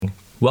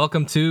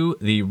Welcome to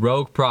the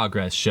Rogue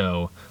Progress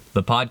Show,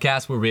 the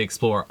podcast where we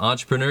explore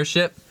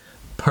entrepreneurship,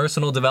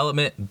 personal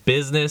development,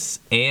 business,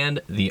 and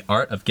the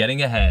art of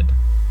getting ahead.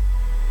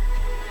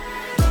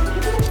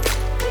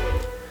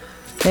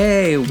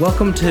 Hey,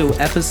 welcome to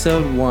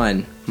episode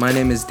 1. My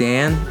name is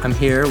Dan. I'm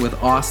here with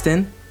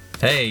Austin.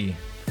 Hey.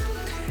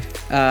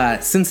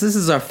 Since this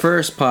is our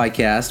first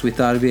podcast, we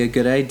thought it'd be a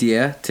good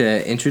idea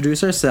to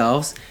introduce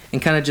ourselves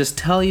and kind of just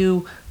tell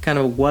you kind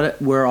of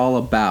what we're all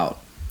about.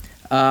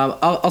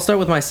 I'll start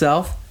with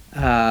myself.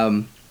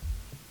 I've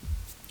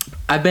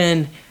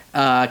been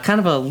kind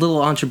of a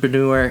little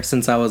entrepreneur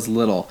since I was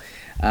little.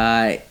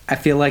 I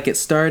feel like it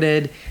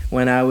started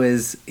when I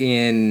was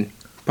in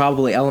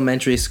probably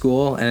elementary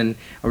school and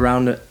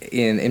around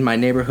in my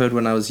neighborhood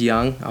when I was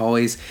young.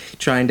 Always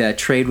trying to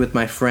trade with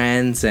my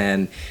friends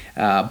and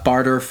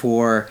barter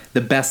for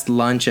the best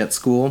lunch at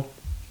school.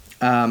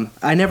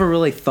 I never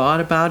really thought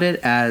about it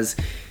as,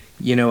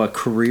 a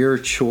career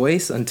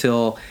choice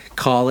until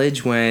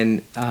college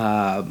when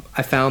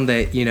I found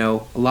that,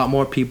 a lot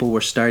more people were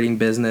starting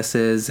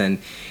businesses and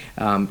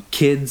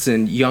kids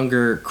and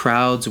younger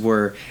crowds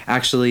were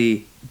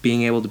actually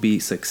being able to be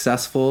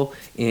successful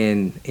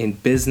in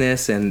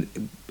business and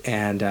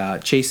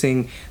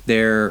chasing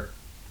their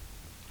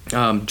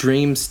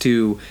dreams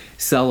to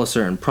sell a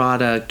certain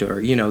product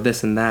or,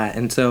 this and that.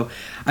 And so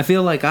I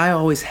feel like I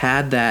always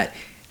had that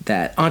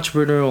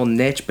entrepreneurial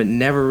niche, but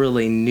never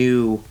really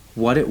knew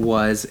what it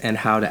was and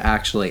how to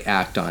actually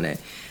act on it.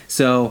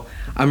 So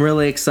I'm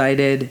really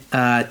excited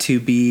to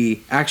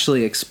be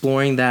actually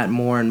exploring that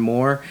more and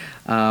more.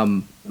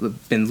 I've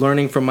been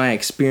learning from my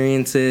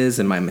experiences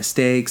and my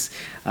mistakes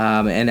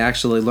and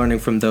actually learning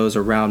from those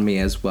around me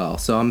as well.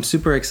 So I'm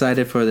super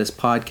excited for this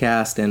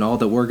podcast and all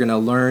that we're going to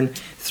learn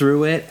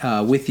through it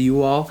with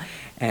you all,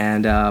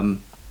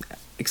 and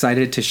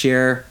excited to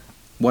share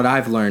what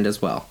I've learned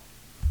as well.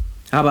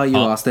 How about you,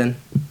 Austin?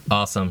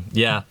 Awesome.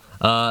 Yeah.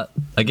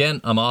 Again,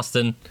 I'm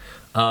Austin.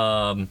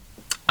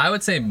 I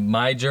would say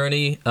my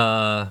journey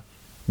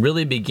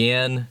really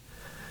began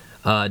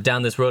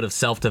down this road of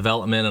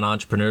self-development and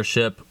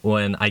entrepreneurship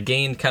when I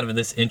gained kind of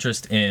this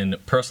interest in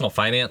personal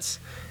finance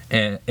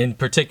and in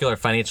particular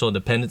financial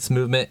independence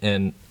movement,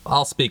 and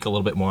I'll speak a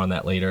little bit more on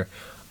that later.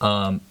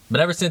 But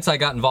ever since I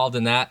got involved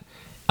in that,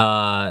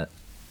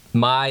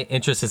 my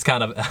interest has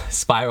kind of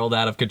spiraled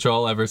out of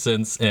control ever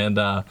since, and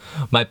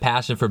my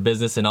passion for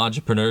business and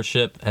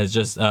entrepreneurship has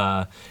just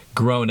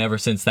grown ever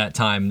since that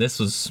time. This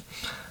was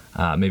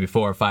maybe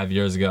 4 or 5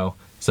 years ago.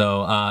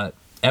 So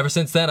ever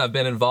since then, I've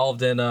been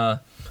involved in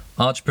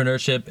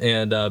entrepreneurship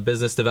and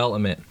business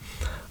development.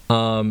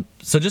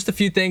 So just a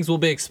few things we'll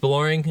be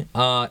exploring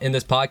in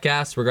this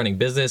podcast regarding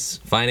business,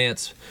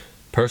 finance,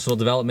 personal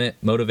development,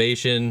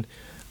 motivation,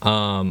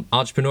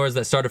 entrepreneurs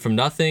that started from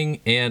nothing,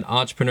 and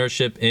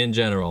entrepreneurship in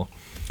general.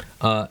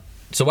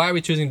 So why are we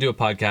choosing to do a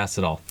podcast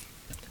at all?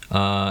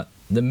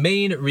 The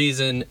main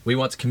reason we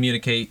want to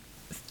communicate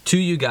to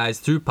you guys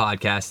through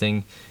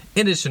podcasting,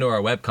 in addition to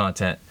our web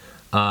content,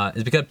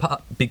 is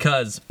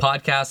because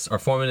podcasts are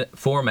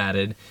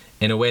formatted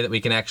in a way that we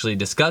can actually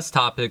discuss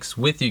topics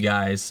with you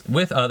guys,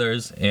 with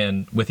others,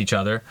 and with each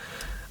other.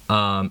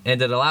 And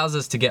it allows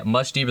us to get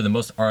much deeper than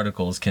most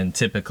articles can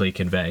typically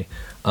convey.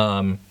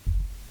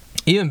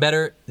 Even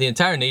better, the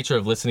entire nature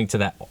of listening to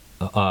that,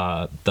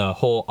 the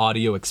whole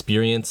audio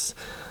experience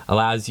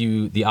allows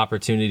you the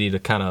opportunity to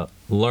kind of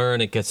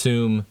learn and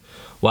consume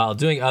while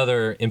doing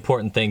other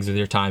important things with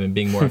your time and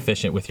being more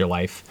efficient with your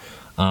life.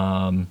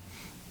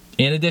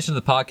 In addition to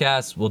the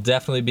podcast, we'll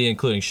definitely be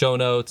including show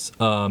notes,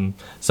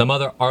 some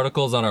other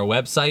articles on our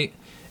website,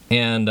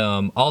 and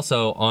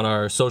also on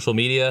our social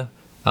media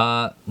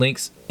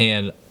links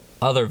and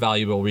other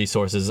valuable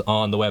resources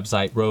on the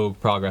website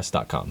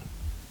rogueprogress.com.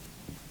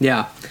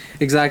 Yeah,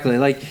 exactly.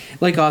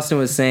 Like Austin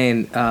was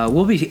saying,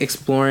 we'll be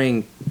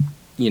exploring,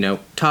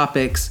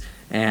 topics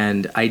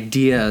and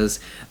ideas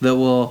that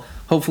will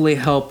hopefully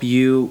help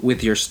you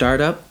with your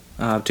startup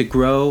to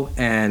grow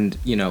and,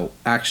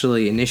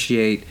 actually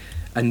initiate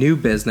a new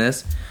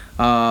business.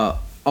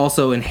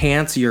 Also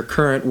enhance your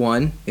current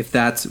one if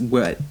that's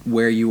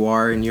where you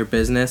are in your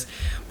business.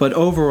 But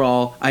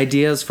overall,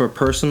 ideas for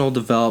personal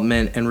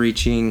development and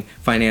reaching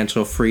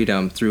financial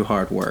freedom through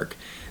hard work.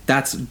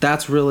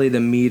 That's really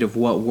the meat of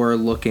what we're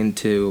looking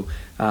to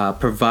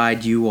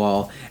provide you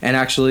all and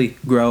actually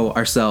grow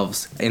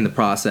ourselves in the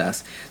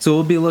process. So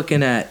we'll be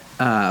looking at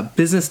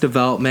business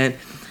development,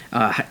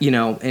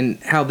 and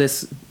how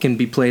this can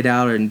be played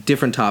out in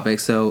different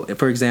topics. So,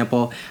 for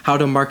example, how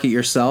to market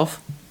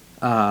yourself,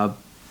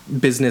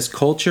 business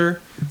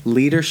culture,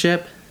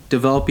 leadership,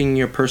 developing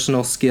your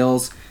personal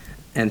skills,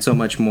 and so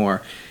much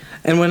more.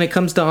 And when it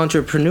comes to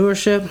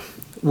entrepreneurship,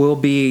 we'll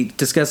be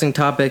discussing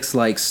topics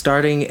like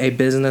starting a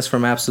business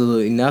from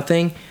absolutely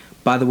nothing.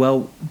 By the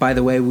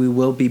way, we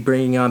will be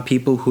bringing on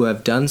people who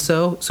have done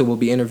so. So we'll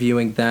be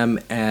interviewing them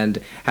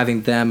and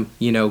having them,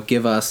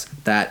 give us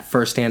that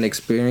firsthand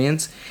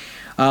experience.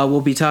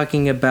 We'll be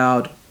talking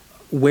about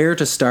where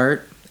to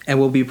start and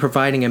we'll be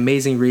providing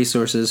amazing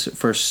resources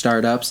for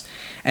startups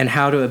and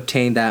how to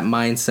obtain that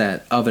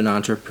mindset of an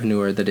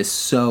entrepreneur that is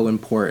so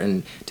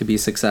important to be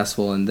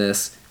successful in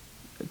this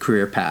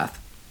career path.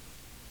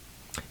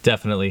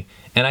 Definitely.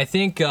 And I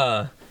think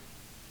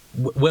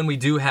when we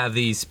do have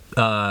these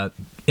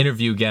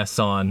interview guests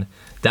on,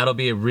 that'll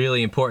be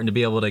really important to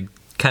be able to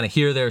kind of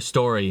hear their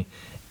story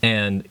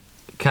and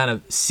kind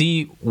of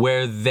see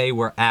where they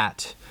were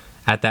at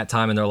that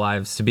time in their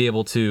lives, to be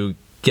able to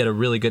get a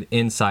really good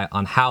insight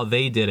on how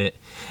they did it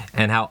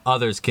and how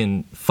others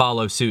can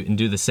follow suit and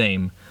do the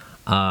same.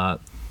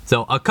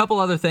 So a couple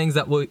other things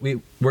that we're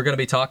going to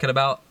be talking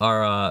about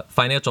are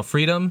financial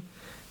freedom,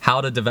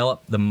 how to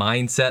develop the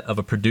mindset of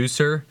a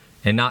producer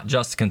and not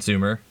just a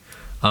consumer.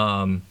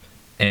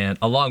 And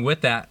along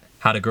with that,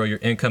 how to grow your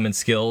income and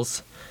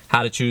skills,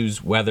 how to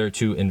choose whether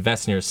to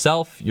invest in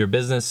yourself, your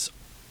business,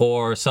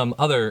 or some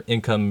other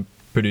income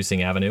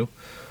producing avenue.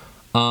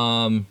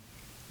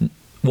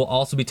 We'll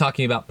also be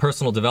talking about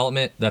personal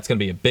development. That's going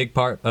to be a big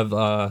part of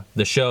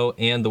the show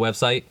and the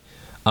website.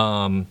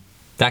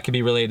 That could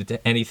be related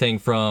to anything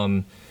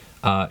from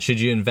should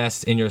you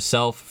invest in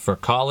yourself for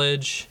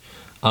college,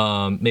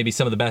 maybe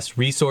some of the best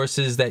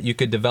resources that you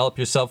could develop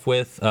yourself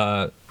with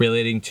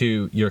relating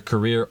to your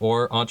career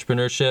or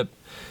entrepreneurship,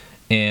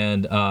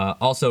 and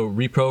also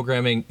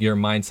reprogramming your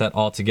mindset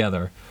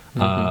altogether,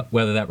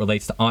 whether that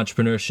relates to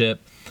entrepreneurship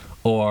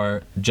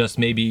or just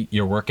maybe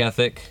your work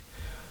ethic.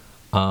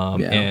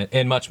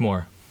 And much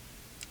more.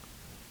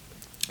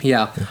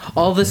 Yeah.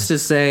 All this to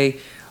say,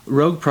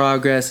 Rogue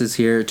Progress is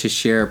here to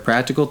share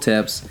practical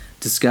tips,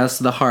 discuss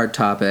the hard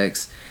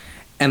topics,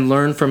 and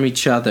learn from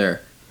each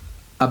other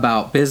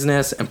about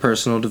business and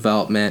personal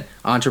development,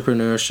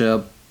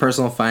 entrepreneurship,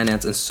 personal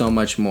finance, and so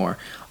much more.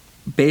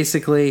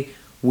 Basically,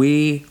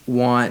 we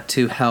want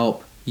to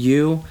help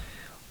you,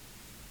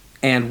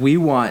 and we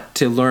want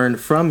to learn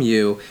from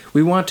you.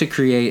 We want to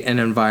create an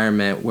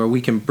environment where we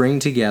can bring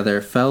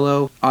together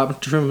fellow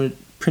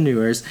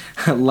entrepreneurs,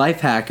 life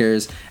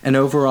hackers, and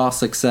overall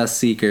success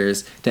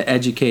seekers to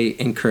educate,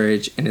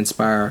 encourage, and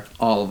inspire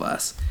all of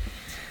us.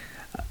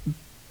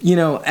 You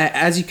know,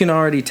 as you can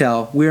already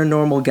tell, we're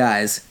normal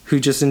guys who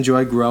just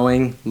enjoy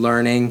growing,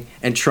 learning,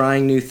 and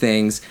trying new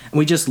things. And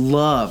we just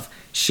love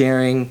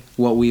sharing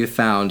what we have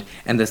found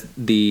and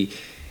the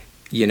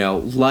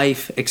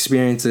life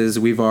experiences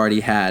we've already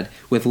had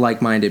with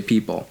like-minded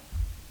people.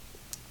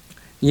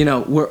 You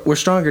know, we're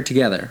stronger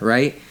together,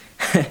 right?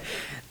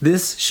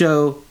 This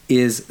show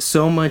is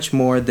so much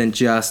more than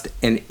just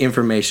an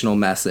informational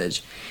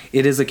message.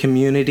 It is a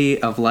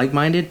community of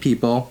like-minded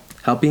people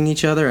helping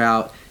each other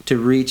out to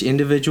reach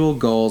individual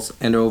goals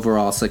and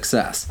overall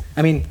success.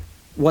 I mean,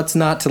 what's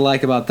not to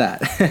like about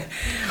that?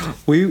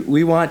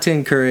 We want to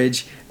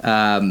encourage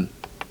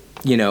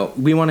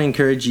we want to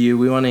encourage you,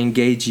 we want to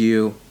engage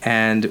you,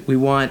 and we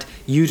want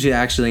you to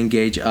actually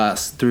engage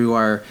us through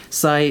our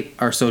site,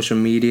 our social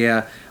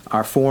media,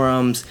 our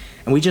forums,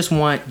 and we just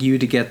want you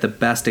to get the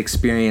best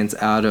experience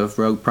out of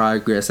Rogue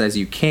Progress as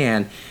you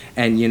can,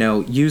 and,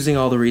 using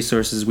all the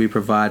resources we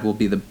provide will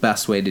be the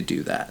best way to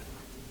do that.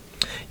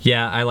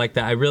 Yeah, I like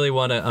that. I really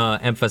want to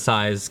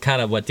emphasize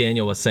kind of what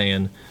Daniel was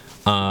saying,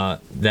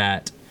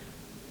 that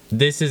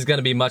this is going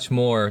to be much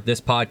more, this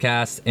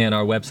podcast and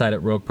our website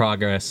at Rogue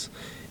Progress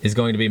is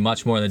going to be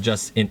much more than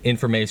just an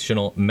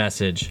informational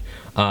message.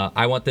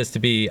 I want this to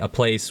be a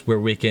place where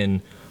we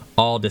can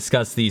all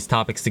discuss these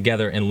topics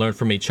together and learn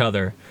from each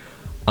other.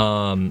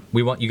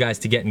 We want you guys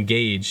to get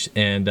engaged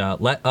and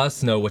let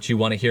us know what you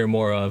want to hear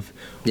more of,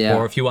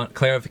 or if you want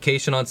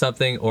clarification on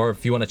something, or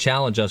if you want to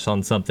challenge us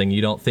on something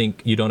you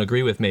don't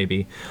agree with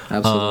maybe.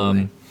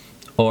 Absolutely.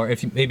 Or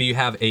if maybe you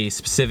have a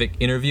specific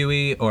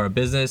interviewee or a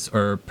business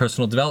or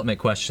personal development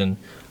question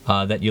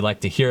that you'd like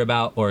to hear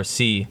about or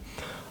see.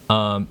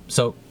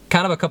 So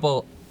kind of a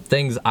couple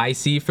things I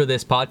see for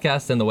this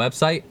podcast and the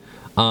website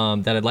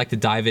that I'd like to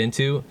dive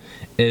into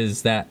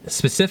is that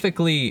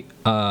specifically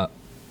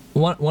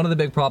one of the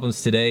big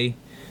problems today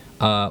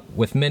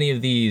with many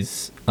of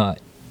these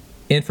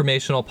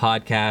informational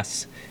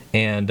podcasts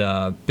and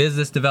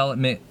business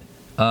development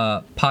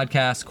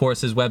podcasts,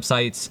 courses,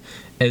 websites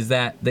is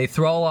that they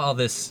throw all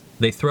this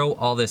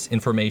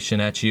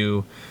information at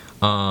you,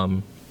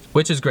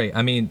 which is great.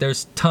 I mean,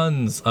 there's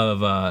tons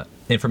of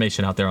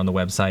information out there on the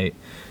website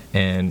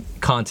and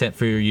content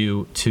for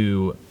you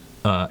to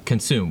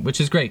consume, which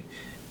is great.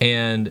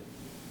 And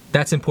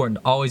that's important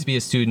to always be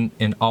a student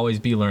and always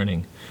be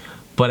learning.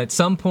 But at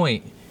some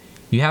point,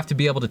 you have to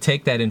be able to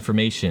take that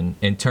information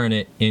and turn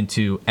it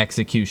into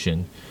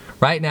execution.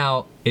 Right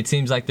now, it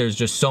seems like there's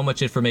just so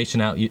much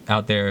information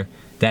out there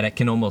that it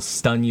can almost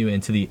stun you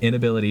into the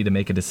inability to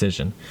make a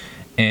decision.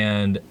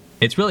 And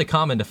it's really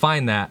common to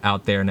find that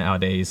out there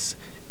nowadays.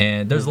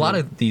 And there's a lot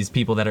of these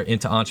people that are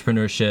into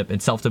entrepreneurship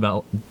and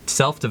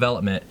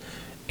self-development,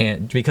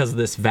 and because of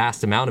this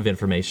vast amount of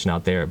information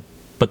out there.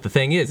 But the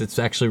thing is, it's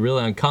actually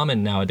really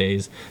uncommon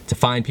nowadays to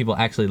find people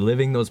actually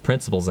living those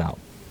principles out.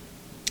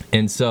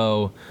 And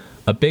so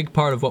a big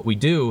part of what we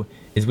do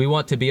is we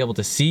want to be able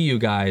to see you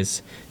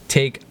guys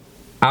take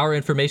our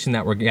information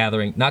that we're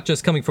gathering, not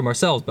just coming from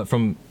ourselves, but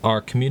from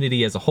our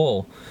community as a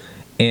whole,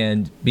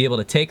 and be able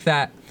to take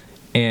that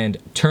and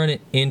turn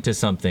it into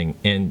something.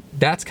 And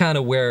that's kind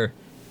of where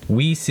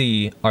we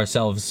see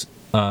ourselves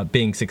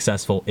being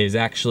successful, is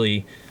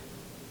actually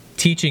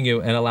teaching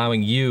you and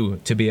allowing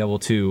you to be able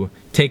to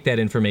take that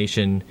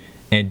information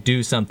and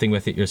do something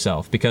with it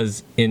yourself.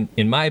 Because in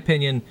my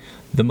opinion,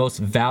 the most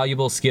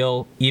valuable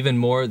skill, even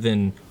more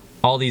than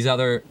all these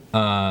other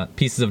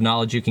pieces of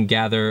knowledge you can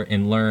gather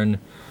and learn,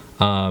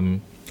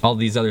 all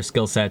these other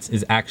skill sets,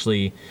 is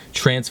actually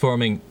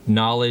transforming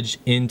knowledge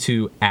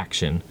into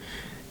action.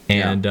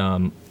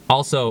 And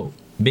also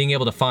being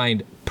able to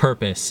find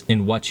purpose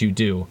in what you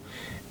do.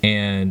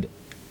 And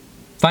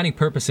finding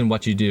purpose in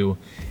what you do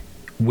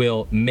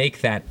will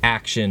make that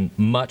action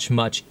much,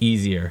 much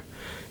easier.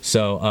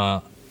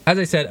 So, as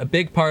I said, a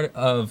big part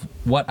of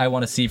what I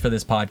want to see for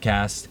this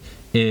podcast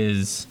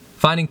is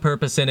finding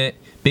purpose in it,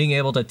 being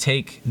able to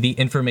take the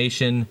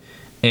information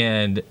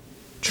and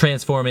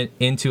transform it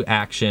into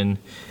action.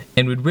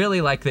 And we'd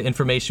really like the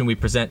information we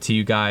present to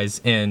you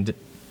guys and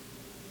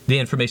the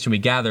information we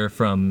gather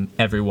from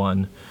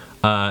everyone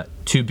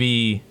to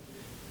be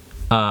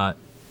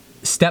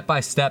step by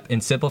step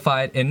and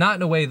simplified, and not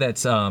in a way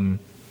that's kind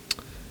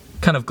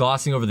of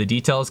glossing over the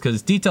details,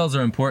 because details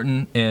are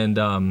important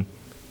and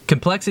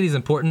complexity is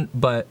important,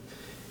 but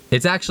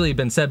it's actually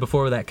been said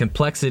before that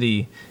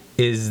complexity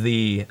is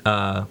the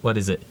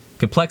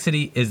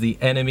complexity is the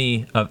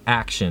enemy of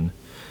action.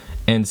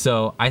 And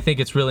so I think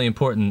it's really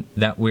important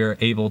that we're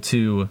able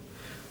to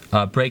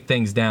break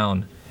things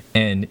down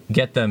and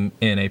get them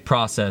in a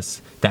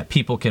process that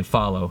people can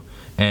follow.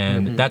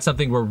 And that's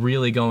something we're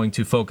really going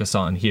to focus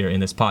on here in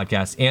this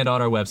podcast and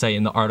on our website,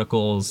 in the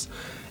articles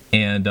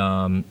and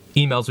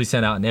emails we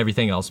send out and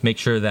everything else. Make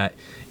sure that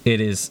it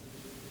is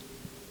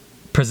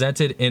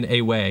presented in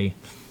a way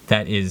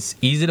that is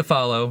easy to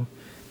follow.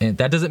 And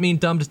that doesn't mean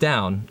dumbed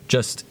down,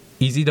 just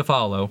easy to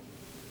follow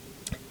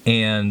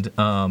and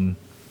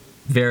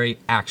very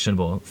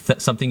actionable,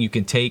 something you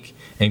can take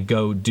and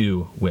go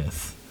do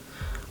with.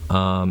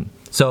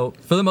 So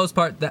for the most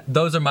part,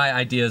 those are my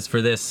ideas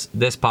for this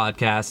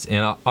podcast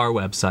and our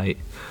website.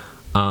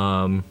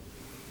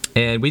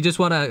 And we just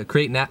want to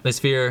create an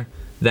atmosphere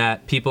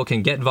that people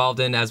can get involved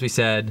in, as we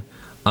said,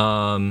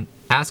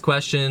 ask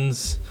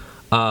questions.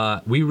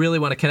 We really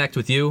want to connect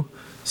with you.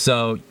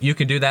 So you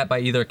can do that by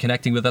either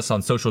connecting with us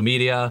on social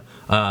media,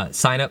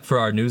 sign up for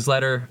our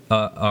newsletter,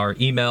 our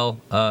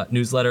email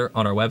newsletter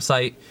on our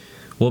website.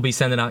 We'll be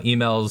sending out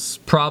emails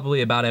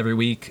probably about every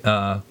week.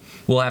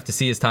 We'll have to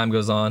see as time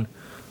goes on.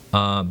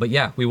 But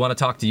yeah, we want to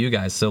talk to you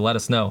guys, so let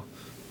us know.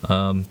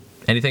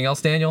 Anything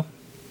else, Daniel?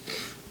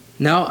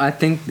 No, I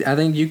think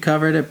you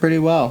covered it pretty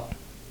well.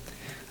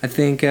 I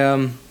think,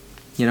 I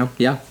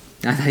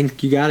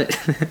think you got it.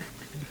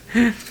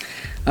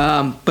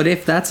 But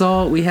if that's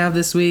all we have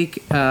this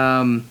week,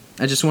 I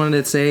just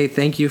wanted to say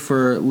thank you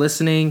for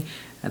listening.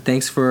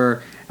 Thanks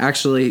for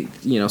actually,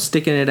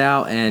 sticking it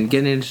out and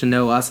getting to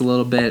know us a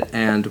little bit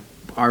and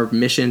our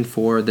mission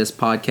for this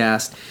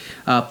podcast.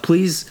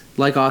 Please,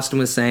 like Austin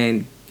was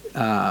saying,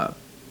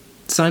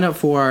 sign up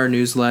for our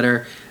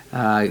newsletter,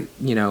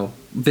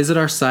 visit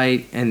our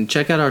site and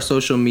check out our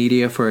social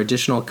media for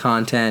additional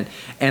content,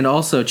 and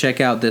also check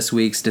out this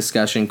week's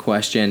discussion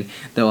question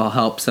that will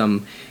help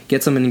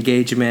get some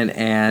engagement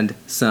and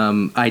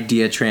some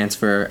idea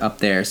transfer up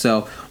there.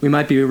 So we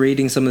might be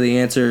reading some of the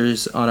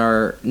answers on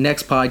our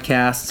next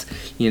podcasts,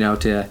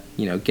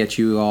 to get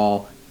you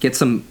all, get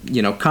some,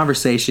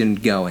 conversation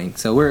going.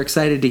 So we're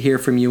excited to hear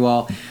from you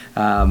all.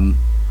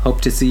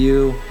 Hope to see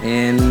you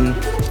in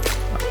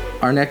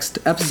our next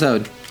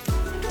episode.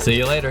 See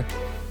you later.